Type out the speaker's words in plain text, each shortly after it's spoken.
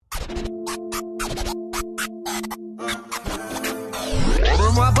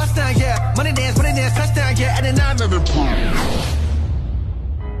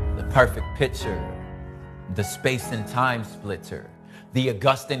The perfect picture, the space and time splitter, the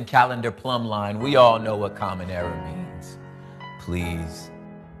Augustan calendar plumb line. We all know what common error means. Please.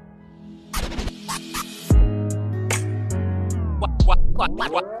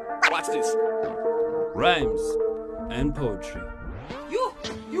 Watch this. Rhymes and poetry. You.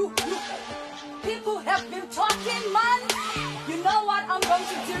 People have been talking, man. You know what I'm going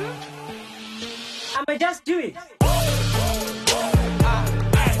to do? I'ma just do it.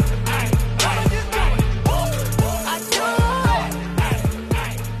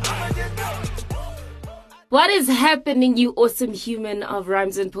 What is happening, you awesome human of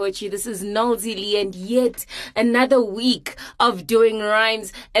rhymes and poetry? This is Noelzii, and yet another week of doing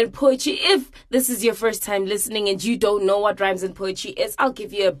rhymes and poetry. If this is your first time listening and you don't know what rhymes and poetry is, I'll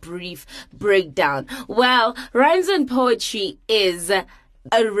give you a brief breakdown. Well, rhymes and poetry is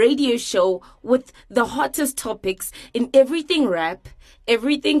a radio show with the hottest topics in everything rap,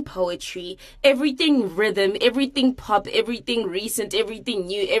 everything poetry, everything rhythm, everything pop, everything recent, everything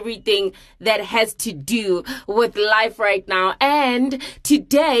new, everything that has to do with life right now. And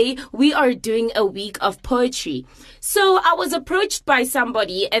today we are doing a week of poetry. So I was approached by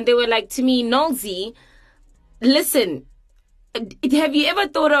somebody and they were like to me, Noelzii, listen, have you ever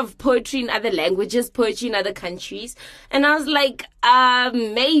thought of poetry in other languages, poetry in other countries? And I was like,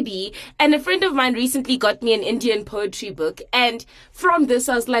 maybe. And a friend of mine recently got me an Indian poetry book. And from this,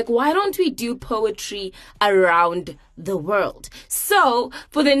 I was like, why don't we do poetry around the world? So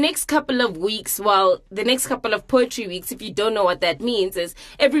for the next couple of weeks, the next couple of poetry weeks, if you don't know what that means, is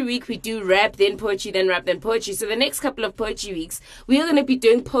every week we do rap, then poetry, then rap, then poetry. So the next couple of poetry weeks, we are going to be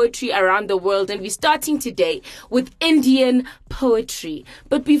doing poetry around the world. And we're starting today with Indian poetry.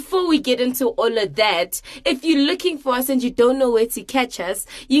 But before we get into all of that, if you're looking for us and you don't know where to catch us,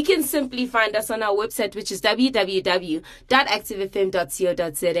 you can simply find us on our website, which is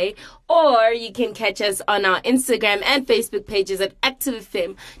www.activefm.co.za, or you can catch us on our Instagram and Facebook pages at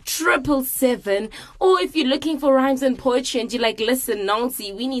ActiveFM 777. Or if you're looking for rhymes and poetry and you're like, listen,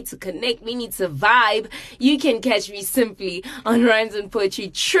 Noelzii, we need to connect, we need to vibe, you can catch me simply on Rhymes and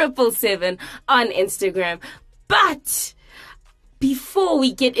Poetry 777 on Instagram. But before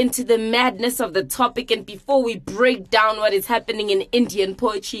we get into the madness of the topic and before we break down what is happening in Indian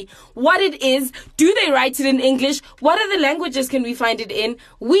poetry, what it is, do they write it in English? What other languages can we find it in?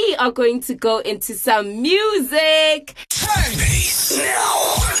 We are going to go into some music. Bass.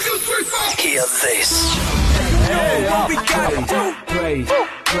 Now, hear this.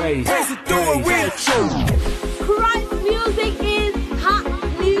 Christ music is hot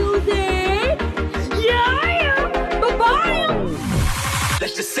music. Yeah, bye-bye.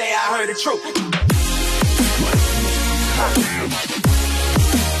 Let's just say I heard the truth.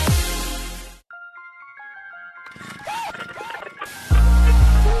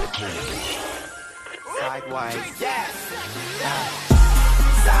 Sideways. Yes.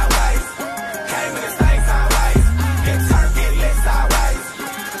 Sideways. Came in this thing sideways. Get turned, get lit sideways.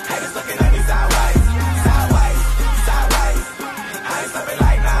 Haters looking at me sideways. Sideways. Sideways. I ain't stopping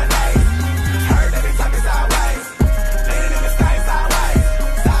like 9 days. Heard that they talking sideways. Leaning in this thing sideways.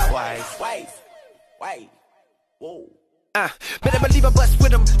 Sideways. Wait. Whoa. Better believe I bust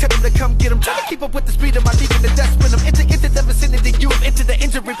with them. Tell them to come get them. Try to keep up with the speed of my leaving the dust with them. Into the vicinity, you have entered the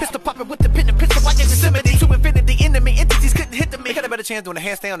injury. Pistol popping with the pin and pistol. Watching Yosemite to infinity. Enemy entities couldn't hit me. Had a better chance doing a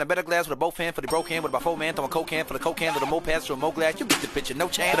handstand on a better glass with a both hand for the broke hand with about 4 man throwing coke can for the coke can with a moped through a mo glass. You get the picture, no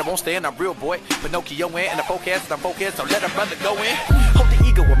chance. But I won't stand. I'm real boy. Pinocchio in and the forecast. I'm focused. So let a brother go in. Hold the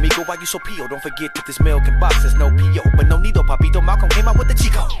ego, amigo. Why you so P.O.? Don't forget that this Milk box is no P.O. But no Nido, Papito. Malcolm came out with the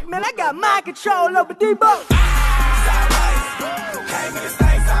Chico. Man, I got mind control over Debo. Came in this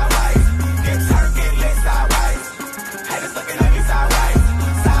thing sideways. Get turned, get lit sideways. Haters looking at me sideways.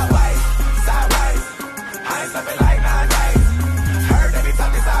 Sideways. I ain't stopping like 9 days. Heard that they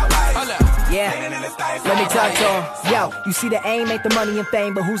talking sideways. Yeah. Let me talk to him. Yo, you see the aim ain't the money and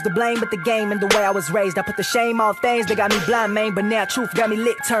fame, but who's to blame but the game and the way I was raised. I put the shame on things that got me blind, man, but now truth got me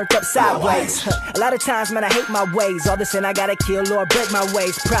lit, turned up sideways. A lot of times, man, I hate my ways. All this and I gotta kill, Lord, break my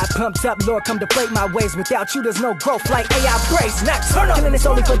ways. Pride pumped up, Lord, come deflate my ways. Without you, there's no growth like AI praise. Nocturnal. Killing this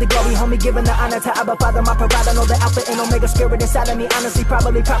only for the glory, homie, giving the honor to Abba Father, my provider. Know the Alpha and Omega spirit inside of me. Honestly,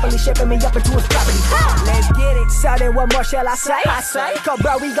 properly shaping me up into his property. Let's get it. So then what more shall I say? Go,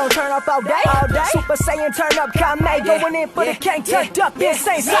 bro, we gon' turn up all day. Super Saiyan, turn up, Kame. Going in for the king, turned up,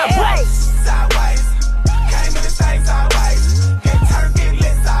 insane. Sideways. Sideways. Came in this thing sideways. Get turned, get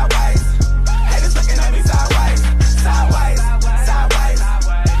lit sideways. Haters looking at me sideways. Sideways. I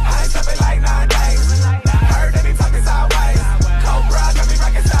ain't stopping like 9 days. Heard that they talking sideways. Cobra got me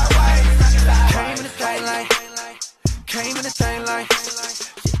rocking sideways. Came in the thing like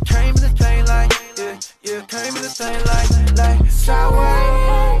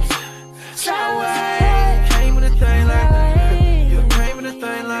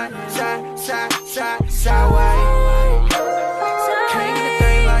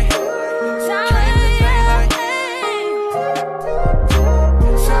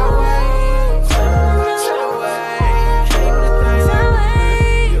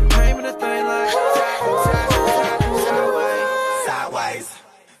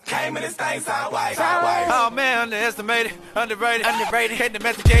things sideways. Oh man, underestimated, underrated, hate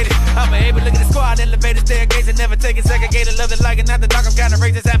domesticated. I'm able to look at the squad, elevated, stairgating, never taking segregated, love it like it, not the dark, I'm kinda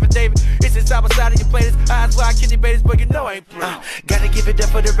racist affidavit. It's the top side of your plate, eyes wide, kidney babies, but you know I ain't playing. Gotta give it up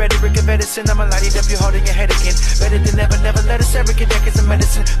for the rhetoric of medicine, I'ma light it up, you're holding your head again. Better than ever, never let us ever get decades of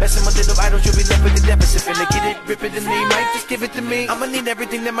medicine. Messing with little idols, you'll be left with the deficit. Finna get it, rip it to me, might just give it to me. I'ma need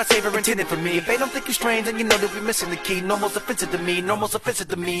everything that my savior intended for me. If they don't think it's strange, then you know that we're missing the key. Normal's offensive to me, normal's offensive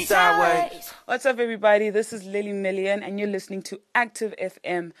to me. Sideways. What's up, everybody? This is Lily Million, and you're listening to Active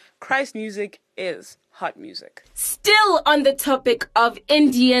FM. Christ music is hot music. Still on the topic of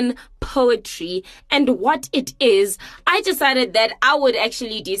Indian poetry and what it is, I decided that I would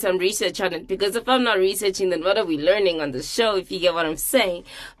actually do some research on it, because if I'm not researching, then what are we learning on the show, if you get what I'm saying?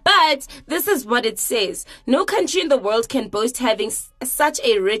 But this is what it says. No country in the world can boast having such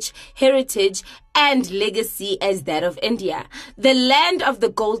a rich heritage and legacy as that of India. The land of the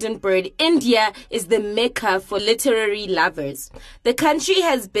golden bird, India is the mecca for literary lovers. The country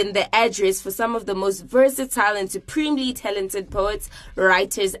has been the address for some of the most versatile and supremely talented poets,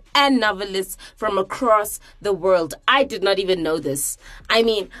 writers, and novelists from across the world. I did not even know this. I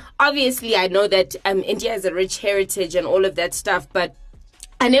mean, obviously I know that India has a rich heritage and all of that stuff, but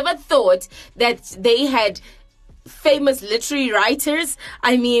I never thought that they had famous literary writers.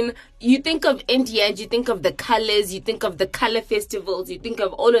 I mean, you think of India and you think of the colors, you think of the color festivals, you think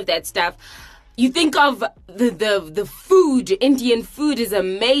of all of that stuff. You think of the food. Indian food is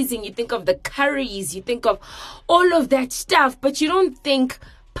amazing. You think of the curries, you think of all of that stuff, but you don't think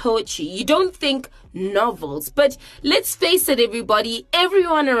poetry. You don't think novels. But let's face it, everybody,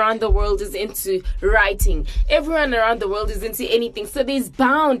 everyone around the world is into writing. Everyone around the world is into anything. So there's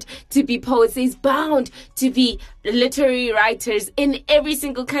bound to be poets. There's bound to be literary writers in every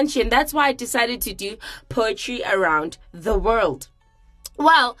single country. And that's why I decided to do poetry around the world.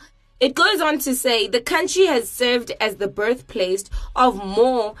 Well, it goes on to say the country has served as the birthplace of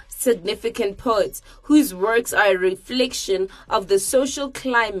more significant poets whose works are a reflection of the social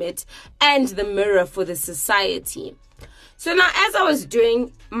climate and the mirror for the society. So now, as I was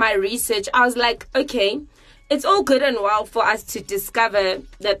doing my research, I was like, okay, it's all good and well for us to discover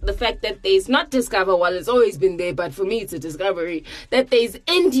that the fact that there's not discover, well, it's always been there, but for me it's a discovery, that there's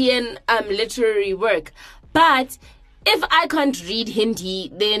Indian literary work. But if I can't read Hindi,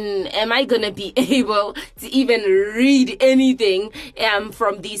 then am I going to be able to even read anything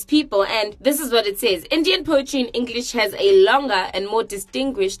from these people? And this is what it says. Indian poetry in English has a longer and more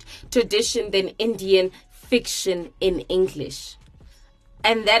distinguished tradition than Indian fiction in English.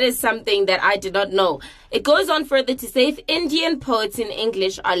 And that is something that I did not know. It goes on further to say, if Indian poets in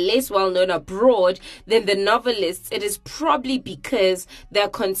English are less well known abroad than the novelists, it is probably because their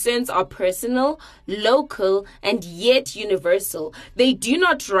concerns are personal, local, and yet universal. They do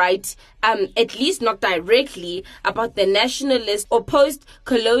not write, at least not directly, about the nationalist or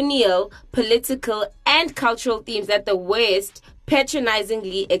post-colonial political and cultural themes that the West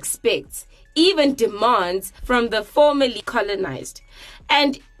patronizingly expects, even demands from the formerly colonized.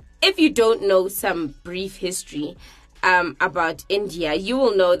 And if you don't know some brief history about India, you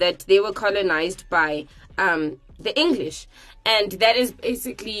will know that they were colonized by the English. And that is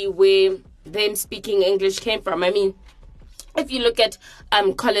basically where them speaking English came from. I mean, if you look at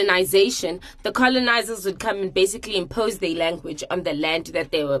colonization, the colonizers would come and basically impose their language on the land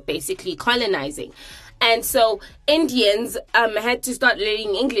that they were basically colonizing. And so Indians had to start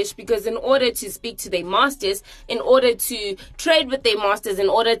learning English, because in order to speak to their masters, in order to trade with their masters, in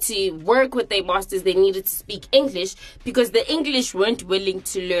order to work with their masters, they needed to speak English, because the English weren't willing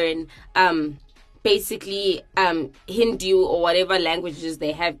to learn basically Hindu or whatever languages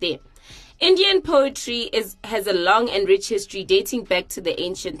they have there. Indian poetry has a long and rich history dating back to the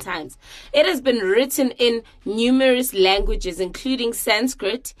ancient times. It has been written in numerous languages, including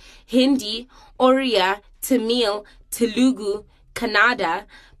Sanskrit, Hindi, Oriya, Tamil, Telugu, Kannada,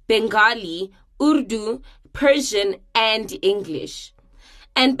 Bengali, Urdu, Persian, and English.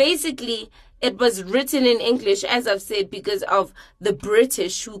 And basically, it was written in English, as I've said, because of the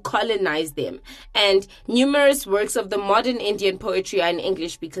British who colonized them. And numerous works of the modern Indian poetry are in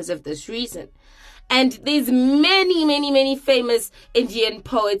English because of this reason. And there's many famous Indian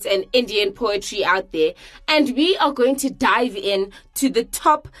poets and Indian poetry out there. And we are going to dive in to the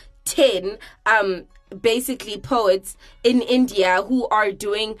top 10 basically poets in India who are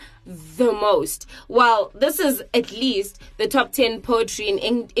doing the most. Well, this is at least the top 10 poetry in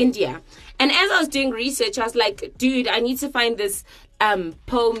India. And as I was doing research, I was like, dude, I need to find this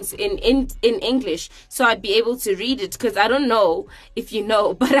poems in English so I'd be able to read it, because I don't know if you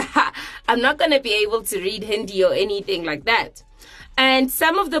know, but I'm not going to be able to read Hindi or anything like that. And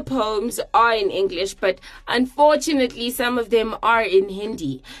some of the poems are in English, but unfortunately some of them are in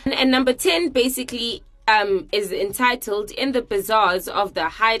Hindi. And number 10 basically is entitled In the Bazaars of the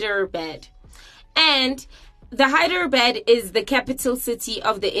Hyderabad. And the Hyderabad is the capital city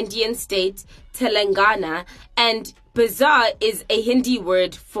of the Indian state Telangana, and bazaar is a Hindi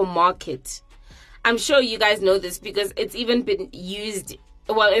word for market. I'm sure you guys know this because it's even been used.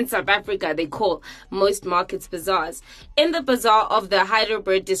 Well, in South Africa, they call most markets bazaars. In the Bazaar of the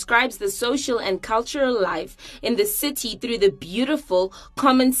Hyderabad describes the social and cultural life in the city through the beautiful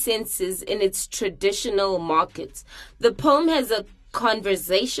common senses in its traditional markets. The poem has a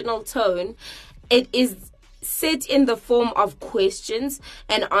conversational tone. It is set in the form of questions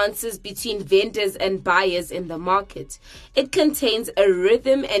and answers between vendors and buyers in the market. It contains a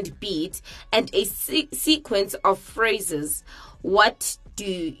rhythm and beat and a sequence of phrases. What do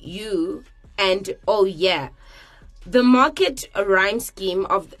you and oh yeah. The market rhyme scheme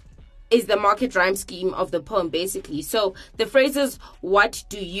is the market rhyme scheme of the poem, basically. So the phrases what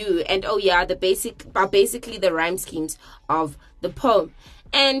do you and oh yeah are basically the rhyme schemes of the poem.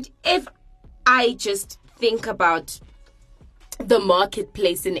 And if I just think about the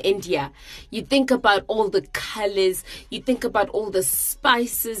marketplace in India, you think about all the colors, you think about all the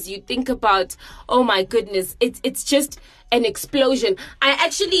spices, you think about, oh my goodness, it's just an explosion. I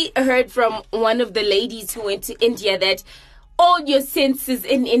actually heard from one of the ladies who went to India that all your senses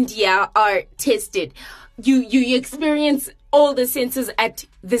in India are tested. You experience all the senses at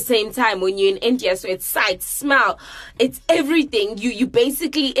the same time when you're in India. So it's sight, smell, it's everything. You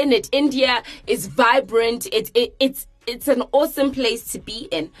basically in it. India is vibrant. It's an awesome place to be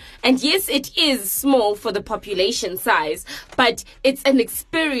in. And yes, it is small for the population size, but it's an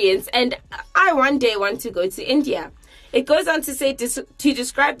experience. And I one day want to go to India. It goes on to say, to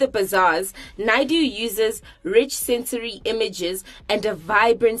describe the bazaars, Naidu uses rich sensory images and a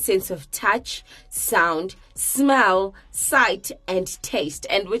vibrant sense of touch, sound, smell, sight, and taste,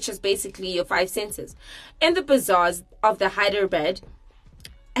 and which is basically your five senses. In the bazaars of the Hyderabad,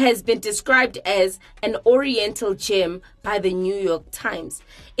 has been described as an oriental gem by the New York Times.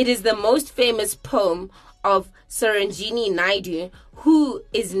 It is the most famous poem of Sarojini Naidu, who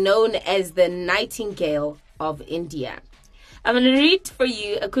is known as the Nightingale of India. I'm going to read for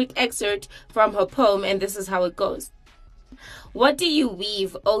you a quick excerpt from her poem, and this is how it goes. What do you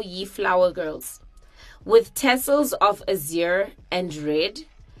weave, O ye flower girls? With tassels of azure and red,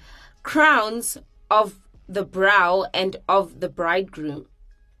 crowns of the brow and of the bridegroom,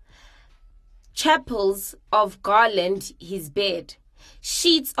 chapels of garland his bed,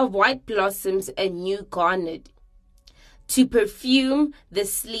 sheets of white blossoms anew garnered, to perfume the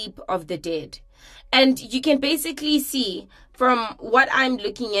sleep of the dead. And you can basically see from what I'm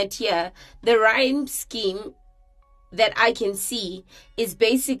looking at here, the rhyme scheme that I can see is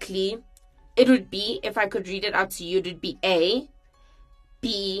basically, it would be, if I could read it out to you, it would be A,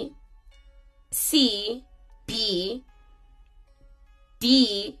 B, C, B,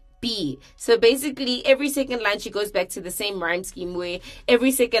 D, B. So basically every second line she goes back to the same rhyme scheme where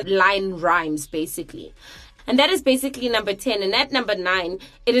every second line rhymes basically. And that is basically number 10. And at number 9,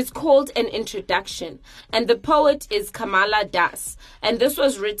 it is called an introduction. And the poet is Kamala Das. And this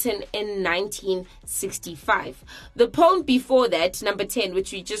was written in 1965. The poem before that, number 10,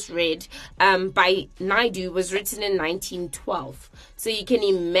 which we just read, by Naidu, was written in 1912. So you can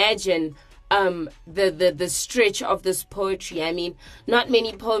imagine the stretch of this poetry. I mean, not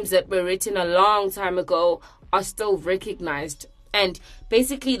many poems that were written a long time ago are still recognized. And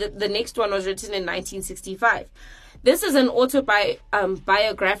basically, the next one was written in 1965. This is an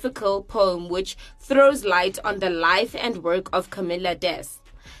autobiographical poem which throws light on the life and work of Kamala Das.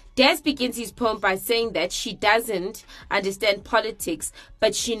 Das begins his poem by saying that she doesn't understand politics,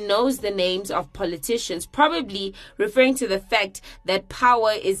 but she knows the names of politicians, probably referring to the fact that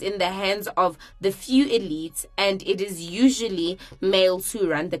power is in the hands of the few elites, and it is usually males who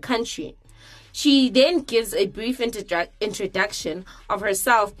run the country. She then gives a brief introduction of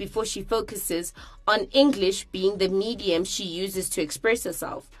herself before she focuses on English being the medium she uses to express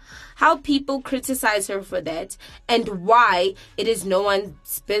herself, how people criticize her for that, and why it is no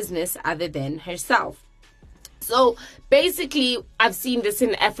one's business other than herself. So basically, I've seen this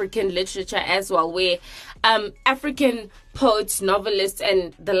in African literature as well, where African poets, novelists,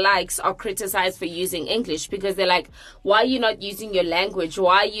 and the likes are criticized for using English because they're like, why are you not using your language?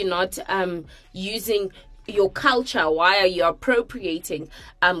 Why are you not using your culture? Why are you appropriating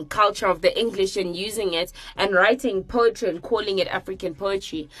culture of the English and using it and writing poetry and calling it African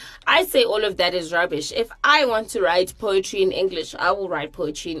poetry? I say all of that is rubbish. If I want to write poetry in English, I will write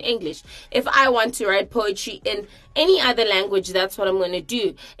poetry in English. If I want to write poetry in any other language, that's what I'm going to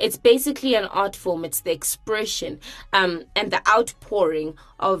do. It's basically an art form. It's the expression and the outpouring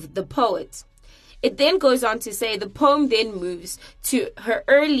of the poet. It then goes on to say the poem then moves to her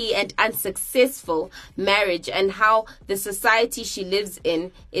early and unsuccessful marriage and how the society she lives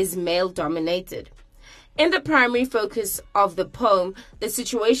in is male-dominated. In the primary focus of the poem, the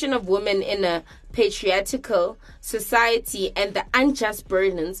situation of women in a patriarchal society and the unjust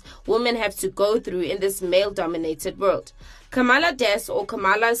burdens women have to go through in this male-dominated world. Kamala Das, or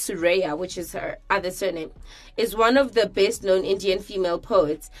Kamala Suraya, which is her other surname, is one of the best-known Indian female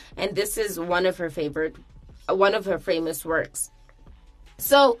poets, and this is one of her famous works.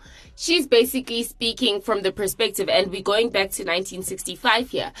 So she's basically speaking from the perspective, and we're going back to 1965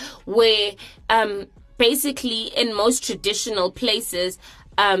 here, where basically in most traditional places,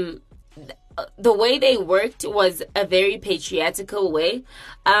 the way they worked was a very patriarchal way,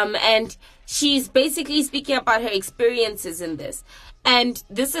 and she's basically speaking about her experiences in this. And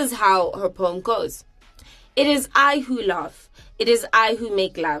this is how her poem goes. It is I who laugh. It is I who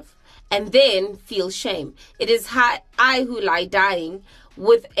make love, and then feel shame. It is I who lie dying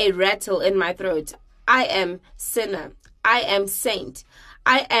with a rattle in my throat. I am sinner. I am saint.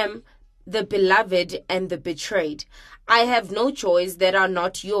 I am the beloved and the betrayed. I have no joys that are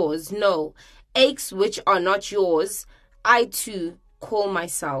not yours. No, aches which are not yours. I too call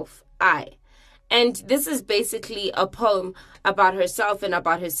myself I. And this is basically a poem about herself and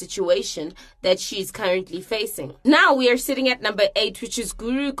about her situation that she's currently facing. Now we are sitting at number 8, which is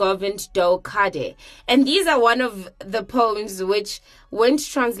Guru Govind Do Khade. And these are one of the poems which weren't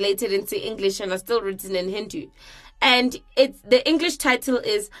translated into English and are still written in Hindu. And the English title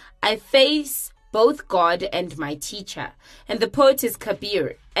is I Face Both God and My Teacher. And the poet is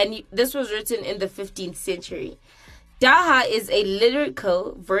Kabir. And this was written in the 15th century. Daha is a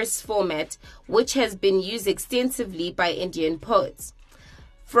lyrical verse format which has been used extensively by Indian poets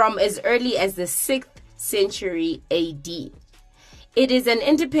from as early as the 6th century AD. It is an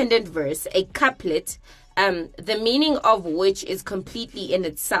independent verse, a couplet, the meaning of which is completely in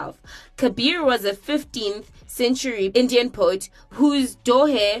itself. Kabir was a 15th century Indian poet whose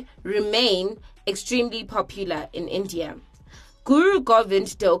dohe remain extremely popular in India. Guru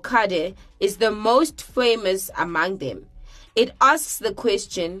Govind Do Khade is the most famous among them. It asks the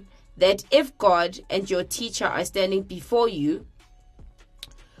question that if God and your teacher are standing before you,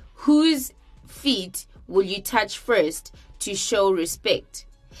 whose feet will you touch first to show respect?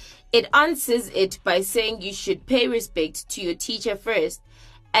 It answers it by saying you should pay respect to your teacher first,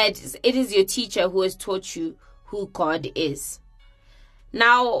 as it is your teacher who has taught you who God is.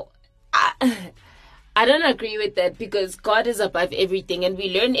 Now, I don't agree with that, because God is above everything, and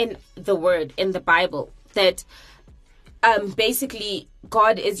we learn in the Word, in the Bible, that basically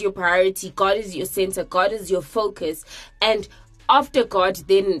God is your priority, God is your center, God is your focus, and after God,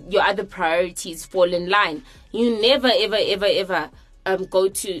 then your other priorities fall in line. You never, ever, ever, ever go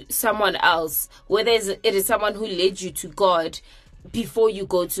to someone else, whether it is someone who led you to God, before you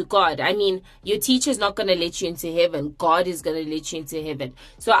go to God. I mean, your teacher is not going to let you into heaven. God is going to let you into heaven.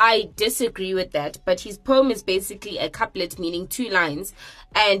 So I disagree with that. But his poem is basically a couplet meaning 2 lines.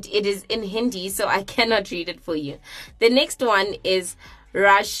 And it is in Hindi, so I cannot read it for you. The next one is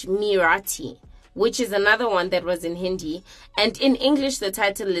Rashmirati, which is another one that was in Hindi. And in English, the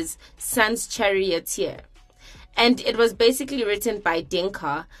title is Sun's Charioteer. And it was basically written by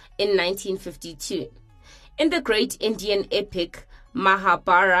Dinka in 1952. In the great Indian epic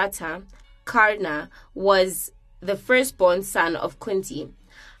Mahabharata, Karna was the firstborn son of Kunti.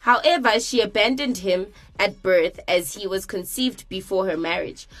 However, she abandoned him at birth as he was conceived before her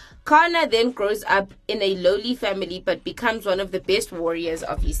marriage. Karna then grows up in a lowly family but becomes one of the best warriors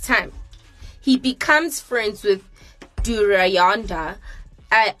of his time. He becomes friends with Duryodhana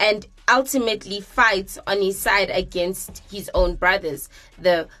and ultimately fights on his side against his own brothers,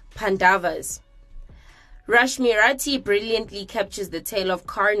 the Pandavas. Rashmirati brilliantly captures the tale of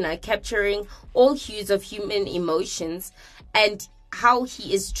Karna, capturing all hues of human emotions and how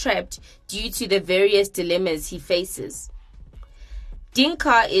he is trapped due to the various dilemmas he faces.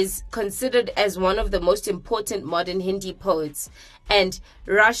 Dinka is considered as one of the most important modern Hindi poets, and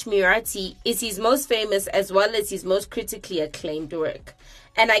Rashmirati is his most famous as well as his most critically acclaimed work.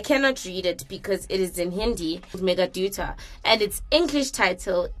 And I cannot read it because it is in Hindi, Megaduta, and its English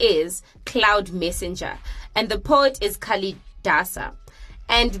title is Cloud Messenger, and the poet is Kalidasa.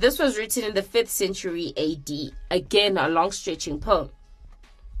 And this was written in the 5th century AD. Again, a long stretching poem.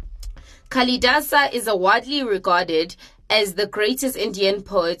 Kalidasa is widely regarded as the greatest Indian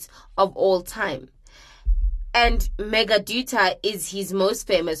poet of all time. And Meghaduta is his most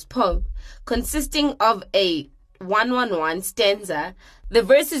famous poem, consisting of a 111 stanza. The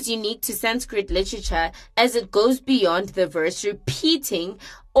verse is unique to Sanskrit literature as it goes beyond the verse, repeating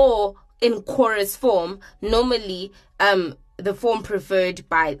or in chorus form, normally the form preferred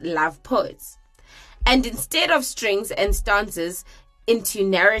by love poets. And instead of strings and stanzas into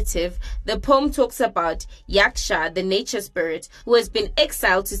narrative, the poem talks about Yaksha, the nature spirit, who has been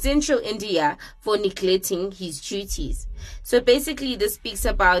exiled to central India for neglecting his duties. So basically this speaks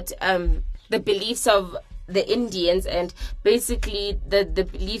about the beliefs of the Indians and basically the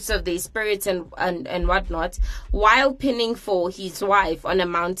beliefs of their spirits and whatnot, while pinning for his wife on a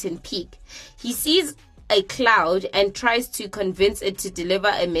mountain peak. He sees a cloud and tries to convince it to deliver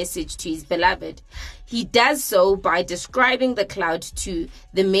a message to his beloved. He does so by describing the cloud to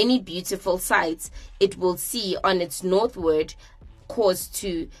the many beautiful sights it will see on its northward course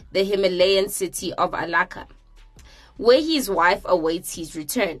to the Himalayan city of Alaka, where his wife awaits his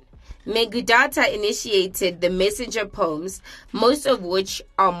return. Meghaduta initiated the messenger poems, most of which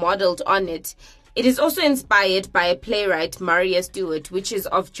are modeled on it. It is also inspired by a playwright, Maria Stuart, which is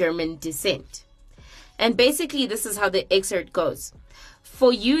of German descent. And basically, this is how the excerpt goes.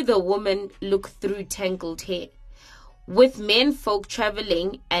 For you, the woman, look through tangled hair, with men folk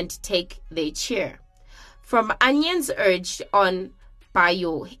traveling and take their cheer. From onions urged on by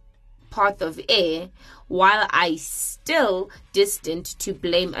your path of air, while I still distant to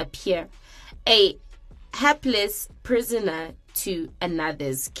blame appear, a hapless prisoner to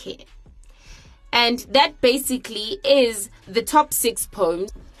another's care. And that basically is the top 6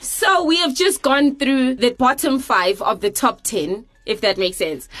 poems. So we have just gone through the bottom 5 of the top 10, if that makes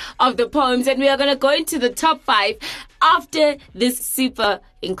sense, of the poems. And we are going to go into the top 5 after this super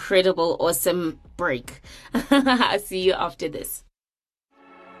incredible, awesome break. I'll see you after this.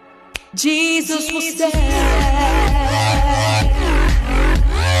 Jesus will stay.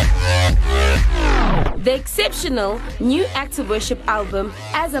 The exceptional new Active Worship album,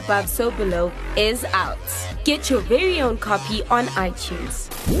 As Above, So Below, is out. Get your very own copy on iTunes.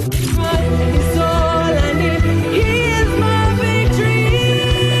 It's all I need. He is my victory.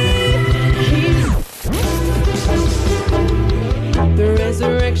 The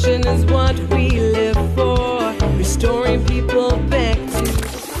resurrection is what we live for, restoring people back to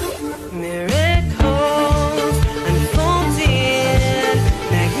miracles unfolding,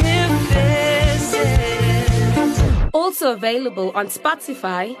 magnificent. Also available on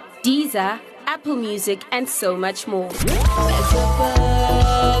Spotify, Deezer, Apple Music, and so much more. As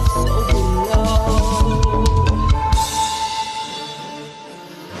above, so below.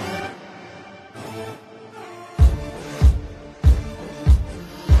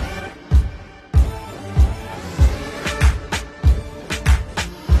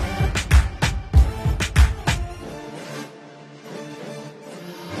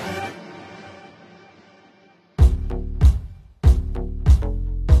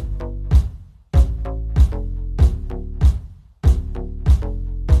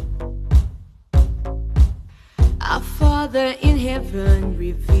 Father in heaven,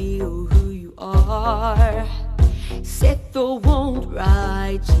 reveal who you are. Set the world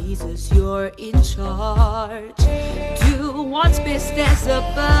right, Jesus, you're in charge. Do what's best as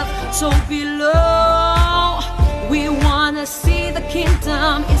above, so below. We wanna see the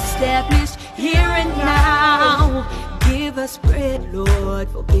kingdom established here and now. Give us bread, Lord,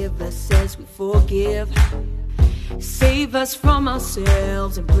 forgive us as we forgive. Save us from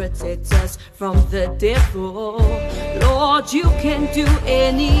ourselves and protect us from the devil. Lord, you can do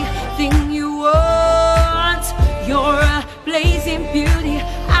anything you want. You're a blazing beauty,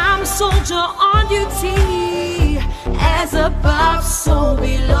 I'm a soldier on duty. As above, so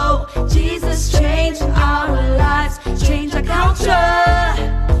below. Jesus, change our lives, change our culture,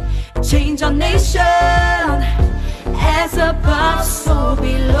 change our nation. As above, so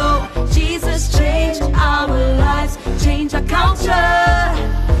below. Jesus, change our lives, change our culture,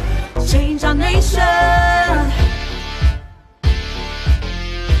 change our nation.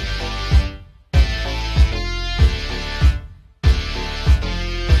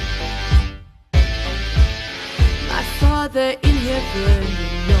 My Father in heaven, you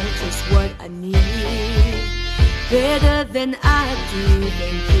know just what I need. Better than I do,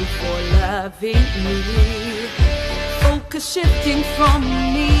 thank you for loving me. Focus shifting from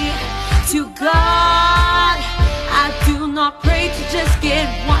me to God. I do not pray to just get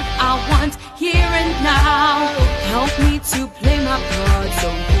what I want here and now. Help me to play my part so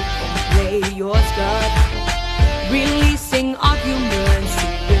you can play yours, God. Releasing arguments to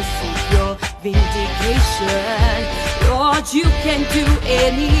receive your vindication. Lord, you can do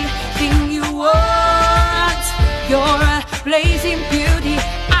anything you want. You're a blazing beauty.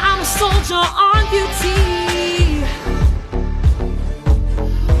 I'm a soldier on duty.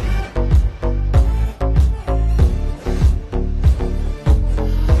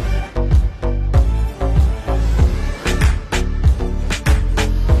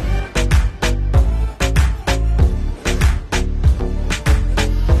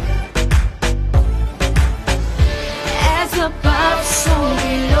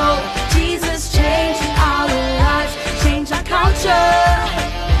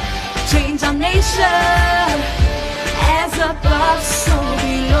 Change our nation. As above, so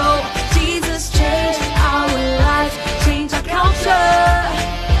below. Jesus, change our lives, change our culture,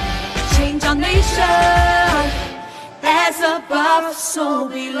 change our nation. As above, so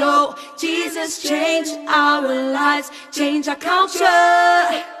below. Jesus, change our lives, change our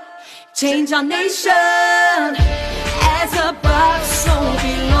culture, change our nation. As above, so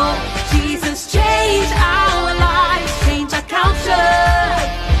below. Jesus, change our lives, change our culture,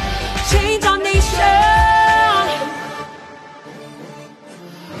 change our nation.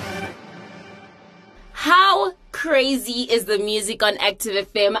 How crazy is the music on Active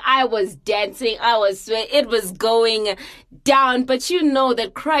FM? I was dancing, I was sweating, it was going down. But you know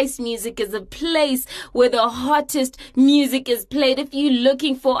that Christ Music is a place where the hottest music is played. If you're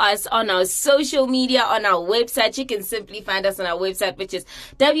looking for us on our social media, on our website, you can simply find us on our website, which is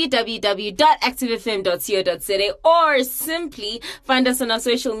www.activefm.co.za, or simply find us on our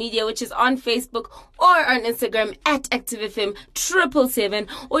social media, which is on Facebook or on Instagram at ActiveFM777,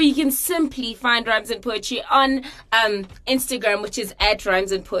 or you can simply find Rhymes and Poetry on Instagram, which is at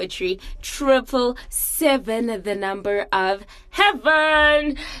Rhymes and Poetry 777, the number of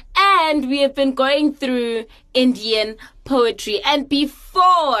heaven. And we have been going through Indian poetry, and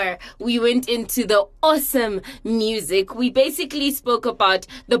before we went into the awesome music, we basically spoke about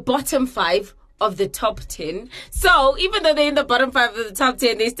the bottom 5 of the top 10. So even though they're in the bottom 5 of the top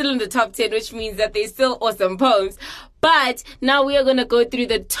 10, they're still in the top 10, which means that they're still awesome poems. But now we are going to go through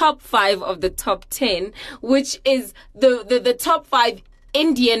the top 5 of the top 10, which is the top 5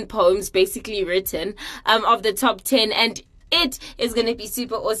 Indian poems basically written of the top 10, and it is going to be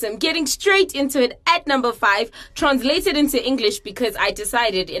super awesome. Getting straight into it at number 5, translated into English, because I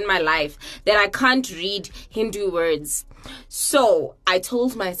decided in my life that I can't read Hindu words. So I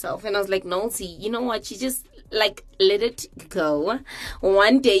told myself, and I was like, Noelzii, you know what? You just let it go.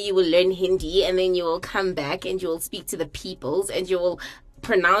 One day you will learn Hindi, and then you will come back and you will speak to the peoples and you will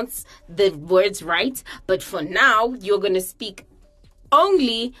pronounce the words right. But for now, you're going to speak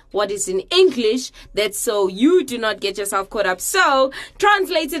only what is in English, that's so you do not get yourself caught up. So,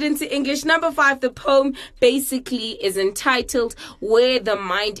 translated into English, number 5, the poem basically is entitled Where the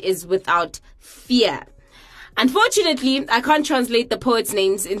Mind is Without Fear. Unfortunately, I can't translate the poets'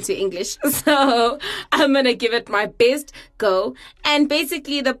 names into English, so I'm going to give it my best go. And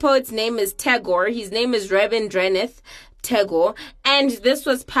basically, the poet's name is Tagore. His name is Rabindranath Tagore, and this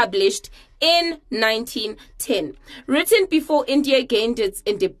was published in 1910. Written before India gained its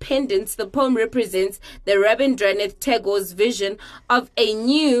independence, the poem represents the Rabindranath Tagore's vision of a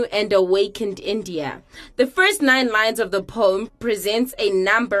new and awakened India. The first 9 lines of the poem presents a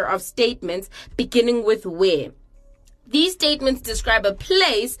number of statements beginning with where. These statements describe a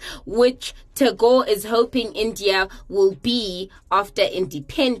place which Tagore is hoping India will be after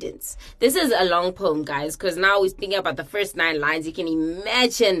independence. This is a long poem, guys, because now we're speaking about the first 9 lines. You can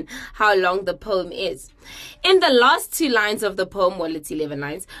imagine how long the poem is. In the last 2 lines of the poem, well, it's 11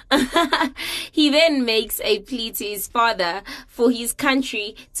 lines, he then makes a plea to his father for his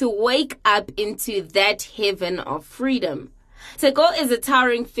country to wake up into that heaven of freedom. Tagore is a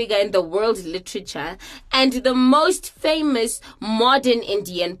towering figure in the world literature and the most famous modern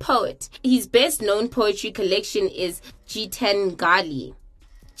Indian poet. His best known poetry collection is Gitanjali.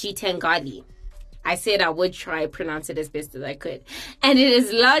 I said I would try pronounce it as best as I could. And it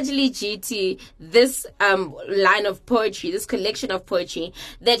is largely due to this line of poetry, this collection of poetry,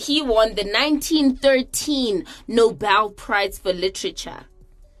 that he won the 1913 Nobel Prize for Literature.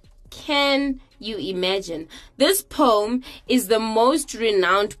 Can you imagine? This poem is the most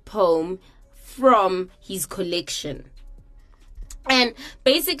renowned poem from his collection. And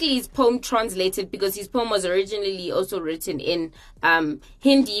basically his poem translated, because his poem was originally also written in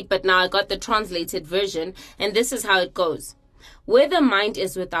Hindi, but now I got the translated version, and this is how it goes. Where the mind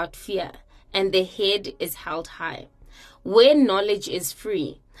is without fear and the head is held high, where knowledge is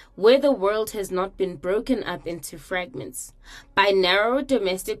free, where the world has not been broken up into fragments, by narrow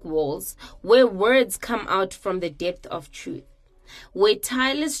domestic walls, where words come out from the depth of truth, where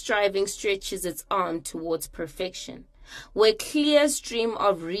tireless striving stretches its arm towards perfection, where clear stream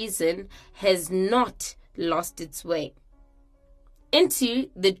of reason has not lost its way, into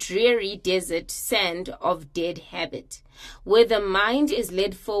the dreary desert sand of dead habit, where the mind is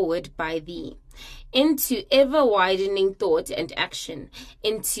led forward by thee, into ever-widening thought and action,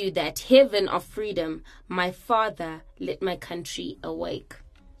 into that heaven of freedom, my Father, let my country awake.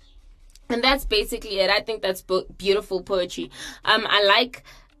 And that's basically it. I think that's beautiful poetry. I like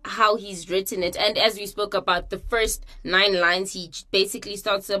how he's written it. And as we spoke about the first 9 lines, he basically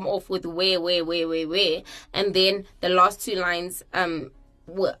starts them off with where. And then the last 2 lines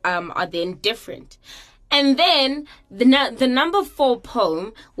are then different. And then the number 4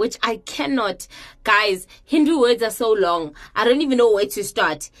 poem, which I cannot, guys, Hindu words are so long. I don't even know where to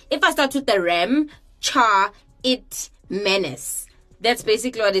start. If I start with the Ram, Cha, It, Menace. That's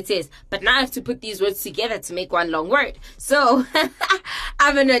basically what it says. But now I have to put these words together to make one long word. So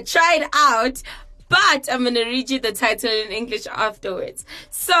I'm going to try it out, but I'm going to read you the title in English afterwards.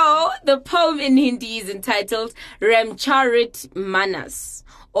 So the poem in Hindi is entitled Ramcharit Manas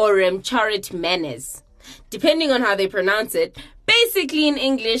or Ramcharit Manas, depending on how they pronounce it. Basically in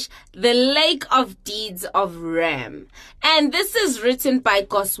English, the Lake of Deeds of Ram. And this is written by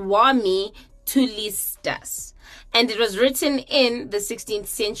Goswami Tulistas. And it was written in the 16th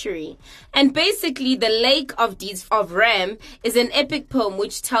century. And basically, the Lake of Deeds of Ram is an epic poem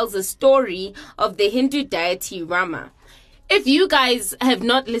which tells a story of the Hindu deity Rama. If you guys have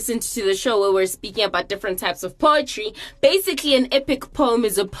not listened to the show where we're speaking about different types of poetry, basically an epic poem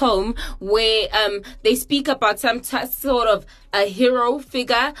is a poem where they speak about some sort of a hero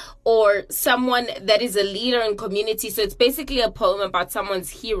figure or someone that is a leader in community. So it's basically a poem about someone's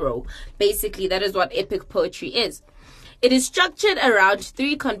hero. Basically, that is what epic poetry is. It is structured around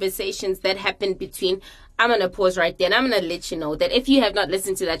 3 conversations that happen between. I'm going to pause right there and I'm going to let you know that if you have not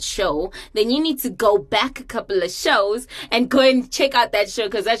listened to that show, then you need to go back a couple of shows and go and check out that show,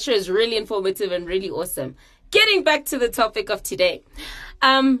 because that show is really informative and really awesome. Getting back to the topic of today.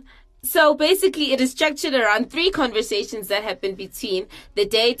 So basically it is structured around 3 conversations that happen between the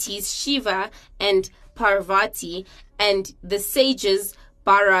deities Shiva and Parvati and the sages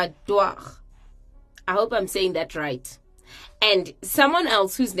Bharadwaj. I hope I'm saying that right. And someone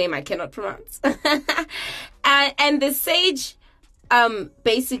else whose name I cannot pronounce. And the sage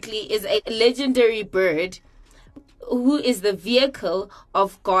basically is a legendary bird who is the vehicle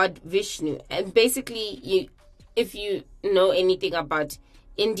of God Vishnu. And basically, if you know anything about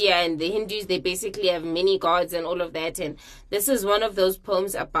India and the Hindus, they basically have many gods and all of that. And this is one of those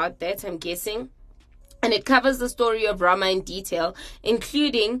poems about that, I'm guessing. And it covers the story of Rama in detail,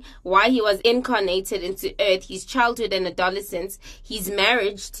 including why he was incarnated into earth, his childhood and adolescence, his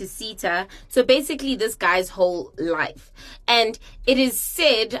marriage to Sita. So basically this guy's whole life. And it is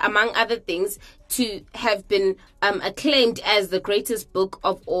said, among other things, to have been acclaimed as the greatest book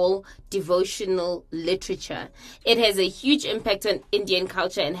of all devotional literature. It has a huge impact on Indian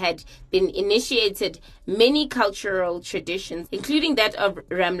culture and had been initiated many cultural traditions, including that of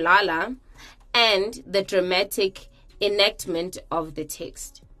Ramlala, and the dramatic enactment of the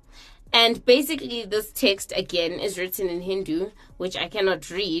text. And basically this text, again, is written in Hindu, which I cannot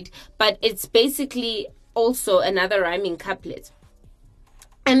read, but it's basically also another rhyming couplet.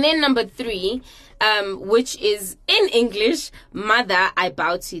 And then number 3, which is in English, Mother, I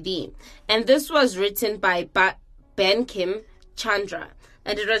Bow to Thee. And this was written by Bankim Chandra,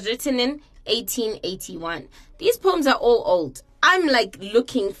 and it was written in 1881. These poems are all old. I'm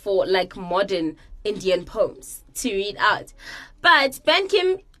looking for modern Indian poems to read out. But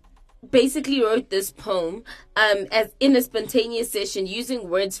Bankim basically wrote this poem as in a spontaneous session using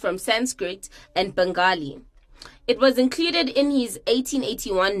words from Sanskrit and Bengali. It was included in his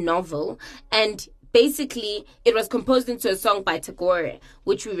 1881 novel, and basically it was composed into a song by Tagore,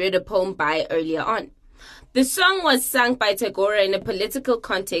 which we read a poem by earlier on. The song was sung by Tagore in a political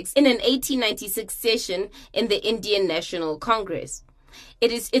context in an 1896 session in the Indian National Congress.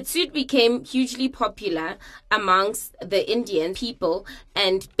 It soon became hugely popular amongst the Indian people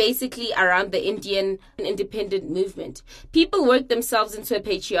and basically around the Indian independent movement. People worked themselves into a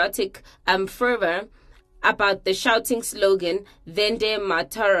patriotic fervor about the shouting slogan, Vande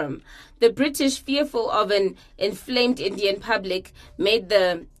Mataram. The British, fearful of an inflamed Indian public, made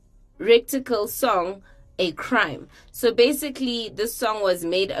the rhetorical song a crime. So basically this song was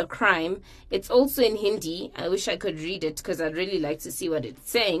made a crime. It's also in Hindi. I wish I could read it because I'd really like to see what it's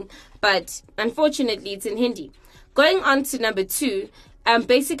saying, but unfortunately it's in Hindi. Going on to number 2,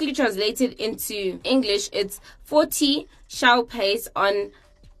 basically translated into English, it's 40 shall pace on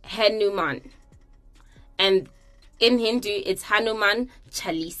Hanuman. And in Hindu, it's Hanuman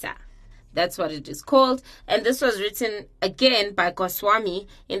Chalisa. That's what it is called. And this was written again by Goswami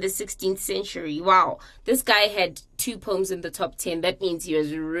in the 16th century. Wow. This guy had 2 poems in the top 10. That means he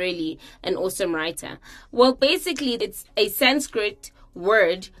was really an awesome writer. Well, basically, it's a Sanskrit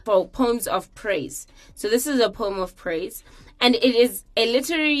word for poems of praise. So this is a poem of praise. And it is a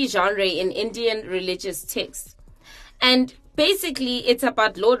literary genre in Indian religious texts. And basically, it's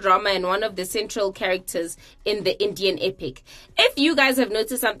about Lord Rama and one of the central characters in the Indian epic. If you guys have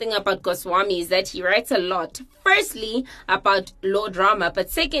noticed something about Goswami, is that he writes a lot, firstly, about Lord Rama, but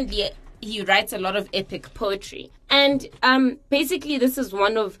secondly, he writes a lot of epic poetry. And basically, this is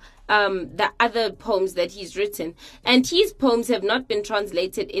one of the other poems that he's written. And his poems have not been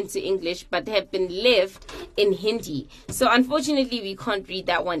translated into English, but have been left in Hindi. So unfortunately, we can't read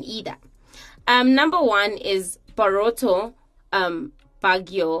that one either. Number 1 is Baroto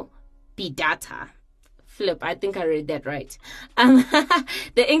Bagyo Bidata. Flip, I think I read that right.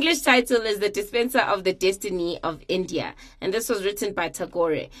 The English title is The Dispenser of the Destiny of India. And this was written by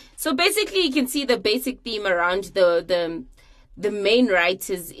Tagore. So basically, you can see the basic theme around the main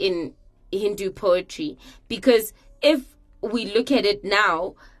writers in Hindu poetry. Because if we look at it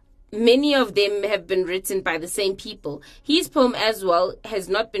now, many of them have been written by the same people. His poem as well has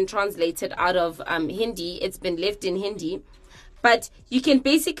not been translated out of Hindi. It's been left in Hindi. But you can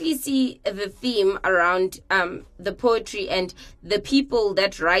basically see the theme around the poetry and the people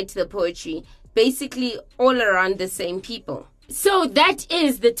that write the poetry, basically all around the same people. So that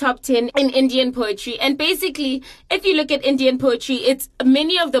is the top 10 in Indian poetry. And basically, if you look at Indian poetry, it's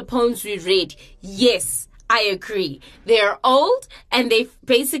many of the poems we read. Yes, I agree. They're old and they're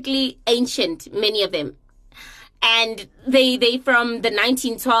basically ancient, many of them. And they from the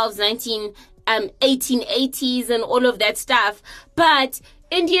 1912s, 1880s and all of that stuff. But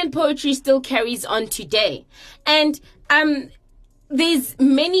Indian poetry still carries on today. And there's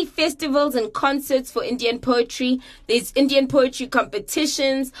many festivals and concerts for Indian poetry. There's Indian poetry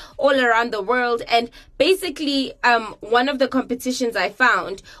competitions all around the world. And basically, one of the competitions I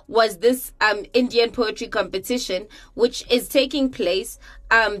found was this Indian poetry competition, which is taking place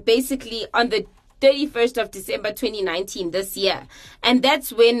basically on the 31st of December 2019 this year. And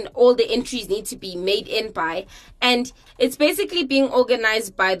that's when all the entries need to be made in by. And it's basically being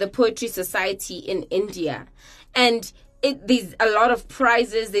organized by the Poetry Society in India. And there's a lot of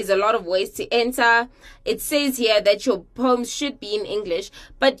prizes. There's a lot of ways to enter. It says here that your poems should be in English.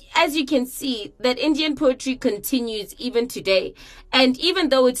 But as you can see, that Indian poetry continues even today. And even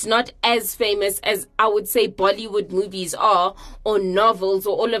though it's not as famous as I would say Bollywood movies are, or novels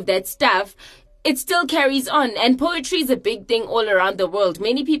or all of that stuff, it still carries on. And poetry is a big thing all around the world.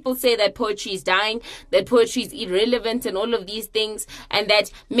 Many people say that poetry is dying, that poetry is irrelevant and all of these things, and that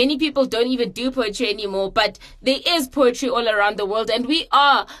many people don't even do poetry anymore. But there is poetry all around the world, and we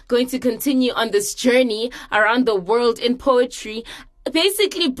are going to continue on this journey around the world in poetry,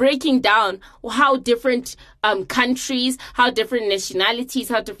 basically breaking down how different countries, how different nationalities,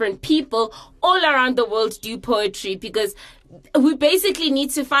 how different people all around the world do poetry, because we basically need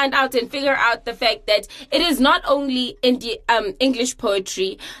to find out and figure out the fact that it is not only English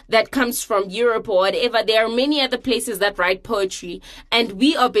poetry that comes from Europe or whatever. There are many other places that write poetry, and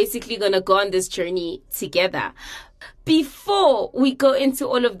we are basically going to go on this journey together. Before we go into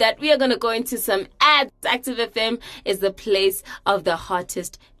all of that, we are going to go into some ads. Active FM is the place of the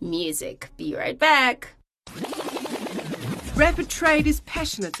hottest music. Be right back. Rapid Trade is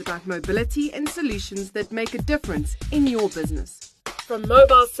passionate about mobility and solutions that make a difference in your business. From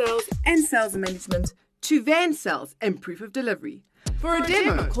mobile sales and sales management to van sales and proof of delivery. For a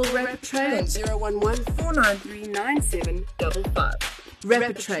demo, call Rapid Trade on 011-493-9755.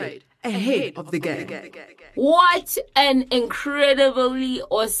 Rapid Trade, ahead of the game. What an incredibly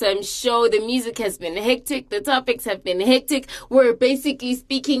awesome show. The music has been hectic. The topics have been hectic. We're basically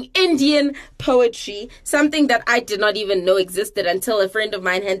speaking Indian poetry, something that I did not even know existed until a friend of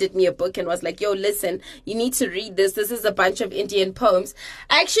mine handed me a book and was like, yo, listen, you need to read this. This is a bunch of Indian poems.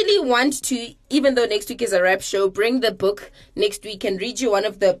 I actually want to, even though next week is a rap show, bring the book next week and read you one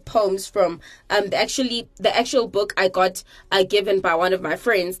of the poems from the actual book I got given by one of my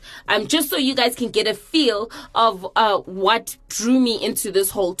friends, just so you guys can get a feel of what drew me into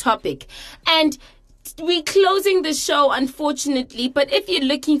this whole topic. And we're closing the show, unfortunately, but if you're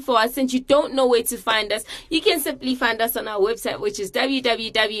looking for us and you don't know where to find us, you can simply find us on our website, which is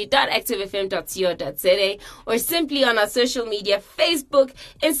www.activefm.co.za, or simply on our social media, Facebook,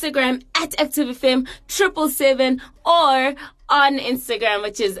 Instagram @ActiveFM777, or on Instagram,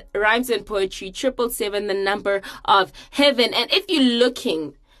 which is Rhymes and Poetry 777, the number of heaven. And if you're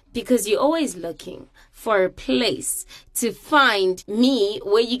looking, because you're always looking for a place to find me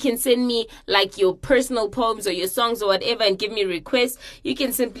where you can send me like your personal poems or your songs or whatever and give me requests, you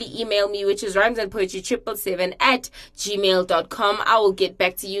can simply email me, which is rhymesandpoetry777@gmail.com. I will get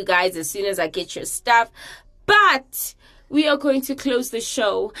back to you guys as soon as I get your stuff. But we are going to close the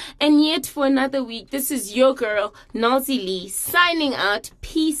show, and yet for another week, this is your girl Noelzii Lee signing out.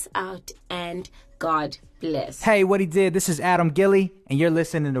 Peace out and God bless. Hey, what he did? This is Adam Gilly, and you're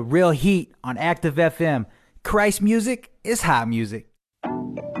listening to Real Heat on Active FM. Christ music is hot music.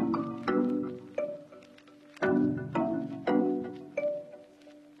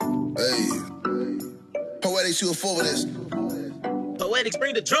 Hey, Poetics, you a fool with this? Poetics,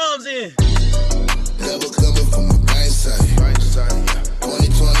 bring the drums in. Never coming from my blind side.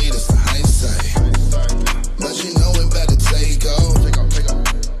 2020, that's the hindsight. But you know it better take off.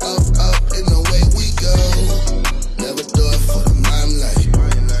 Up, in the way we go. Never do it for the limelight.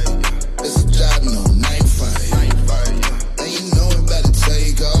 It's a job, no 9-5. And you know it better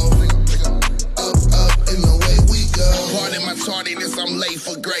take off. Up, in the way we go. Pardon my tardiness, I'm late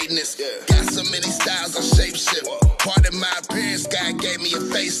for greatness. Got so many styles, I shapeshift. Pardon my appearance, God gave me a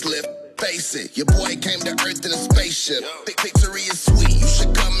facelift. Face it, your boy came to earth in a spaceship. Victory is sweet, you should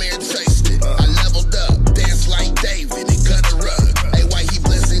come here and taste it. I leveled up, danced like David and cut a rug. Hey, why he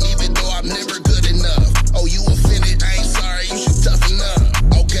blessing even though I'm never good enough? Oh, you offended? I ain't sorry, you should toughen up.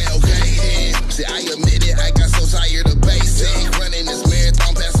 Okay, then. See, I admit it, I got so tired of basic. Running this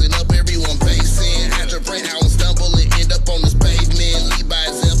marathon, passing up everyone pacing. Had to pray I won't stumble and end up on this pavement. Lead by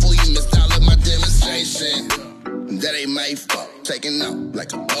example, you missed all of my demonstration. That ain't my fault. Taking out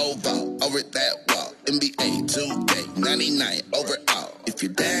like a Volvo over that wall. NBA 2K99 overall. If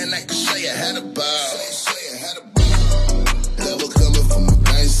you're down, I can show you how to ball. Never coming from my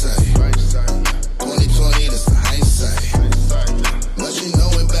blind side. 2020, that's the hindsight. But you know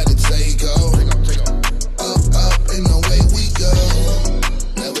it better take off. Up, in the way we go.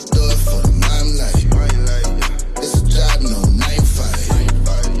 Never do it for the limelight. It's a job, no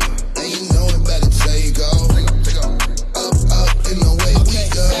 9-5. And you know it better take off. In the way we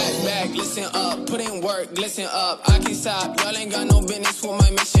go. Back, listen up, put in work, listen up. I can stop, y'all ain't got no business with my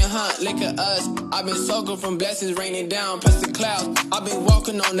mission, huh? Look at us, I've been soaking from blessings raining down past the clouds. I've been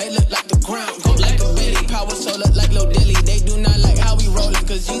walking on, they look like the ground. Go like a Billy, power so look like Lil Dilly. They do not like how we rollin',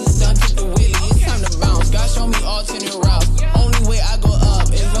 cause Jesus done took the wheelie. It's time to bounce, God show me alternate routes. Only way I go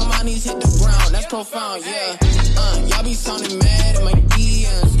up is when my knees hit the ground. That's profound, yeah. Y'all be sounding mad in my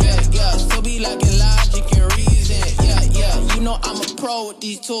DMs, yeah. Still be lacking logic and reason, yeah. You know I'm a pro with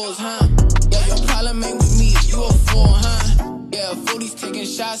these tools, huh? Yeah, your problem ain't with me, you a fool, huh? Yeah, foodies taking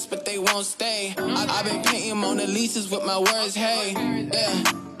shots, but they won't stay. I've been painting Mona Lisas with my words, hey, yeah.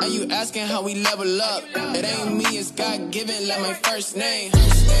 And you asking how we level up? It ain't me, it's God given, like my first name.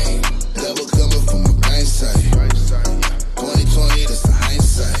 Never coming from my blind side. 2020, that's the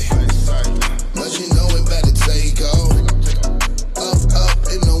hindsight. But you know it better take off. Up,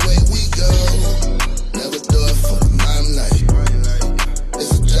 in the way we go. Never do it for the limelight.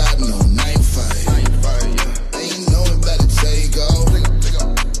 It's a job, no 9-5. And you know it better take off.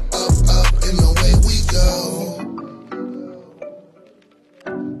 Up, in the way we go.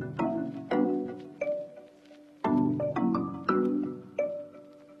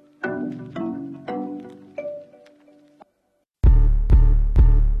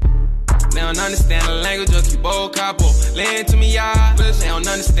 They don't understand the language of Kibo Capo. Listen to me, y'all. They don't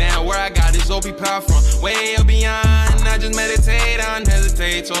understand where I got this OP power from. Way up beyond. I just meditate, I don't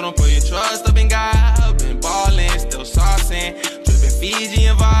hesitate. So don't put your trust up in God. Been ballin', still saucing. Drippin'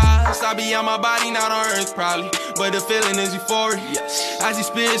 Fijian vibes. I be on my body, not on earth probably. But the feeling is euphoric. I see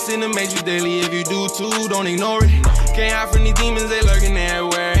spirits in the matrix daily. If you do too, don't ignore it. Can't hide from these demons, they lurking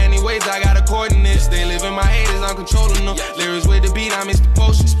everywhere. Anyways, I got a coordinates. They live in my haters, I'm controlling them. Lyrics with the beat, I miss the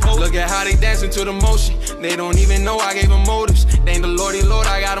potions. Look at how they dancing to the motion. They don't even know I gave them motives. Thank the Lordy Lord,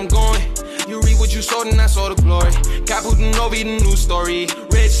 I got them going. You reap what you sowed and I saw the glory. Capu the Novi, the new story.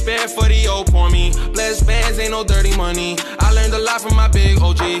 Rich spare for the old pour me. Blessed bands, ain't no dirty money. I learned a lot from my big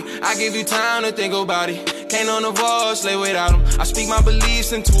OG. I give you time to think about it. Can't on the voice, lay without him. I speak my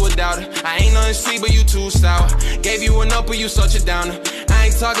beliefs into a doubter. I ain't nothing sweet, but you too sour. Gave you an upper, you such a downer. I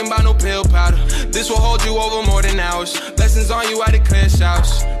ain't talking about no pill powder. This will hold you over more than hours. Blessings on you, I declare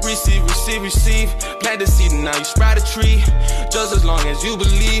showers. Receive, receive, receive. Plant the seed and now you sprout a tree. Just as long as you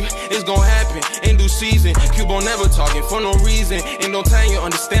believe, it's gon' happen in due season. Cubo never talking for no reason. In no time you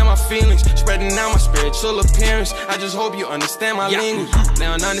understand my feelings. Spreading out my spiritual appearance. I just hope you understand my language. They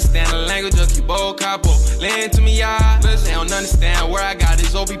don't understand the language of Cubo Capo. Listen to me, y'all. They don't understand where I got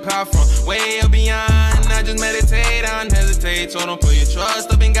this OP power from. Way up beyond. I just meditate, I don't hesitate. So don't put your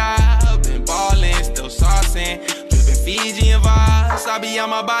trust up in God. Been ballin', still saucing. Drippin' Fijian vibes. I be on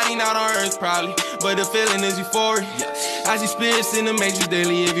my body, not on earth probably. But the feeling is euphoric. I see spirits in the matrix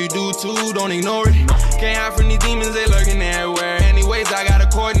daily. If you do too, don't ignore it. Can't hide from these demons, they lurking everywhere. Anyways, I got a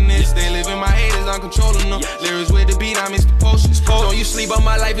coordinates. They live in my haters, I'm controlling them. Lyrics with the beat, I miss the potions. Don't you sleep, but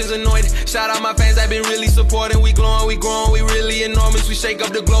my life is annoyed. Shout out my fans, I've been really supporting. We glowing, we growing, we really enormous. We shake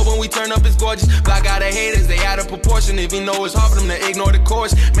up the globe when we turn up, it's gorgeous. Block out the haters, they out of proportion. If you know it's hard for them to ignore the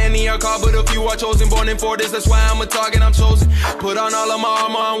course. Many are called, but a few are chosen. Born in for this, that's why I'm a target, I'm chosen. Put on all of my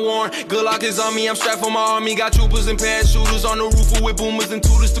armor, I'm worn. Good luck is on me, I'm strapped for my army. Got troopers and parachuters on the roof with boomers and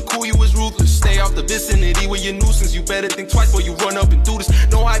tutors. To cool you is ruthless. Stay off the vicinity where you're nuisance. You better think twice before you run up and do this.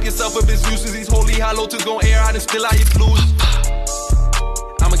 Don't hype yourself up, it's useless. These holy hollow to gon' air out and spill out your fluids.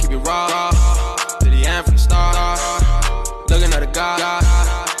 I'ma keep it raw, to the end from the start. Looking at the God,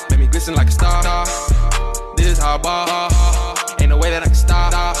 make me glisten like a star. This is how I ball. Ain't no way that I can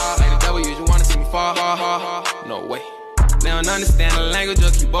stop. Like the devil, you just wanna see me fall. No way. They don't understand the language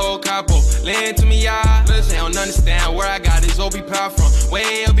of Cubo Capo. Listen to me, y'all. They don't understand where I got this OP power from.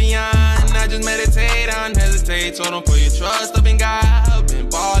 Way up beyond. I just meditate, I don't hesitate. So don't put your trust up in God. Been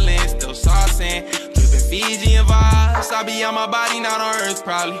ballin', still saucing. Drippin' Fijian vibes. I be on my body, not on earth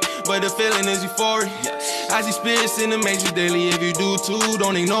probably. But the feeling is euphoric. I see spirits in the matrix daily. If you do too,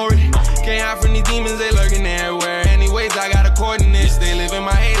 don't ignore it. Can't hide from these demons, they lurking everywhere. Anyways, I got a coordinates. They live in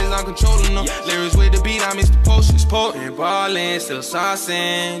my haters, I'm controlling them. Lyrics with the beat, I miss the potions. Potent ballin', still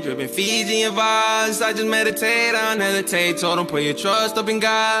saucing. Drippin' Fijian vibes. I just meditate, I don't hesitate. Told them put your trust up in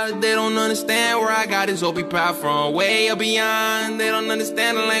God. They don't understand where I got this OP power from. Way up beyond. They don't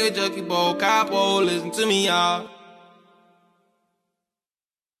understand the language of Cubo Capo. Listen to me, y'all.